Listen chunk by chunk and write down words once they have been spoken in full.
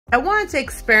I wanted to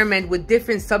experiment with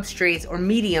different substrates or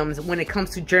mediums when it comes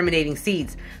to germinating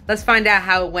seeds. Let's find out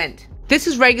how it went. This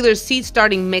is regular seed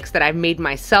starting mix that I've made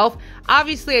myself.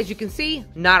 Obviously, as you can see,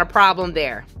 not a problem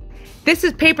there. This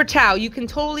is paper towel. You can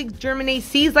totally germinate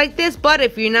seeds like this, but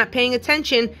if you're not paying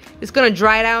attention, it's gonna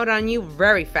dry it out on you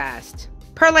very fast.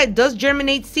 Perlite does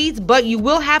germinate seeds, but you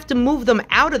will have to move them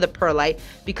out of the perlite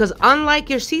because unlike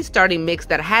your seed starting mix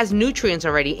that has nutrients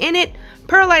already in it,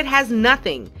 perlite has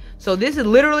nothing. So this is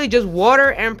literally just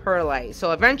water and perlite.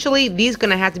 So eventually these are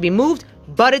gonna have to be moved,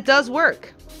 but it does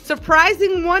work.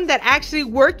 Surprising one that actually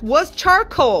worked was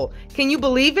charcoal. Can you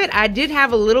believe it? I did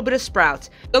have a little bit of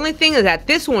sprouts. The only thing is that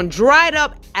this one dried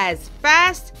up as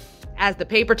fast as the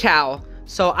paper towel.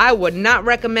 So I would not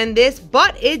recommend this,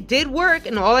 but it did work,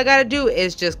 and all I gotta do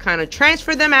is just kind of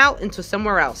transfer them out into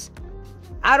somewhere else.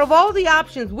 Out of all the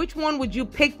options, which one would you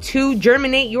pick to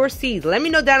germinate your seeds? Let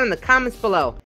me know down in the comments below.